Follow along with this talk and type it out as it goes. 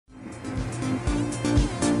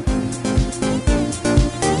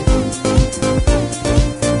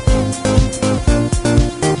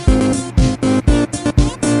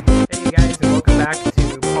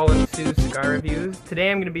today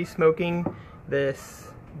I'm going to be smoking this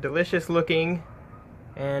delicious looking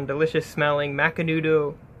and delicious smelling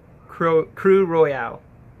Macanudo Cru Royale.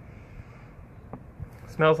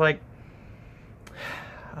 Smells like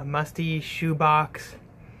a musty shoebox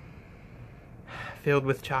filled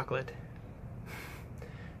with chocolate.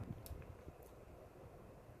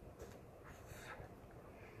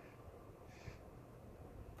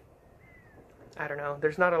 I don't know,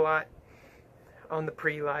 there's not a lot on the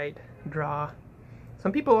pre-light draw.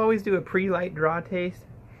 Some people always do a pre-light draw taste,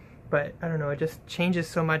 but I don't know, it just changes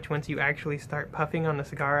so much once you actually start puffing on the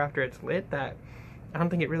cigar after it's lit that I don't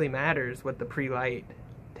think it really matters what the pre-light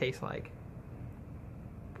tastes like.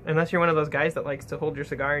 Unless you're one of those guys that likes to hold your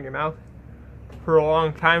cigar in your mouth for a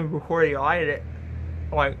long time before you light it.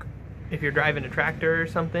 Like if you're driving a tractor or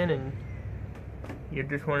something and you're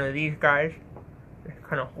just one of these guys, just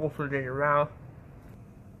kind of holds it in your mouth.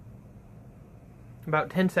 About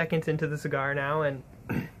 10 seconds into the cigar now, and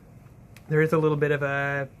there is a little bit of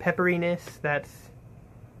a pepperiness that's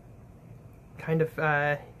kind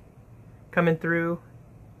of coming through.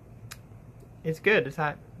 It's good. It's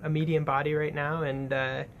at a medium body right now, and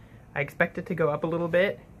I expect it to go up a little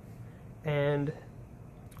bit. And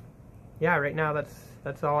yeah, right now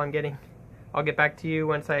that's all I'm getting. I'll get back to you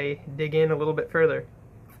once I dig in a little bit further.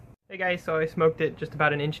 Hey guys, so I smoked it just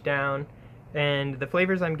about an inch down, and the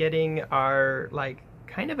flavors I'm getting are like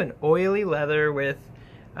kind of an oily leather with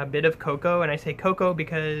a bit of cocoa, and I say cocoa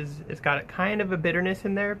because it's got a kind of a bitterness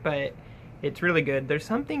in there, but it's really good. There's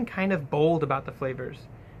something kind of bold about the flavors.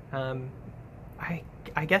 I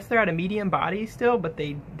guess they're at a medium body still, but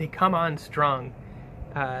they come on strong,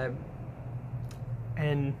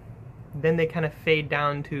 and then they kind of fade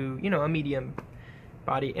down to, you know, a medium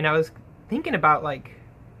body. And I was thinking about like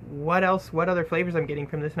what other flavors I'm getting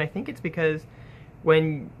from this, and I think it's because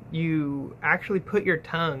when you actually put your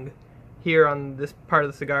tongue here on this part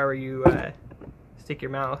of the cigar where you stick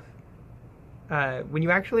your mouth, when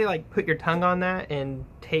you actually like put your tongue on that and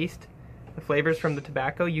taste the flavors from the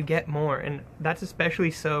tobacco, you get more, and that's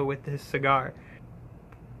especially so with this cigar.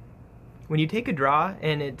 When you take a draw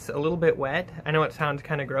and it's a little bit wet, I know it sounds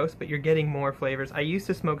kind of gross, but you're getting more flavors. I used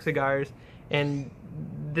to smoke cigars and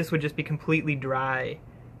this would just be completely dry,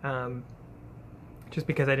 just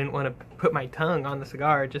because I didn't want to put my tongue on the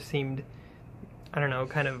cigar. It just seemed, I don't know,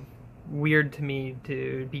 kind of weird to me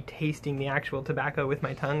to be tasting the actual tobacco with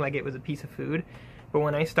my tongue like it was a piece of food. But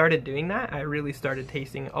when I started doing that, I really started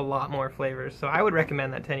tasting a lot more flavors. So I would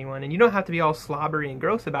recommend that to anyone. And you don't have to be all slobbery and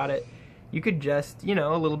gross about it. You could just, you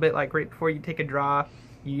know, a little bit like right before you take a draw,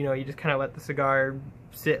 you know, you just kind of let the cigar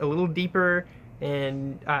sit a little deeper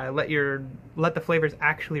and let the flavors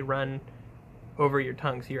actually run over your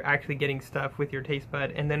tongue. So you're actually getting stuff with your taste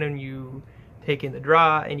bud. And then when you take in the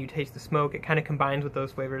draw and you taste the smoke, it kind of combines with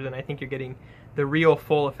those flavors, and I think you're getting the real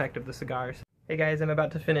full effect of the cigars. Hey guys, I'm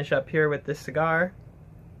about to finish up here with this cigar.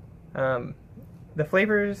 The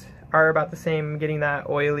flavors are about the same, getting that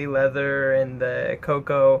oily leather and the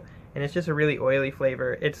cocoa, and it's just a really oily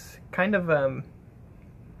flavor. It's kind of,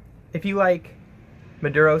 if you like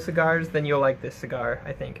Maduro cigars, then you'll like this cigar,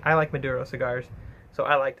 I think. I like Maduro cigars, so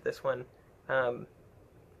I liked this one.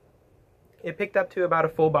 It picked up to about a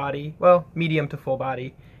full body, well, medium to full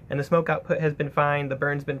body, and the smoke output has been fine, the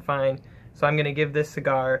burn's been fine, so I'm going to give this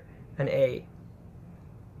cigar an A.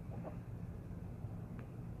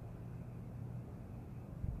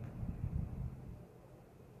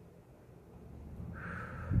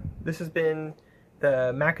 This has been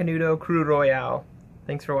the Macanudo Cru Royale.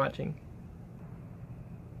 Thanks for watching.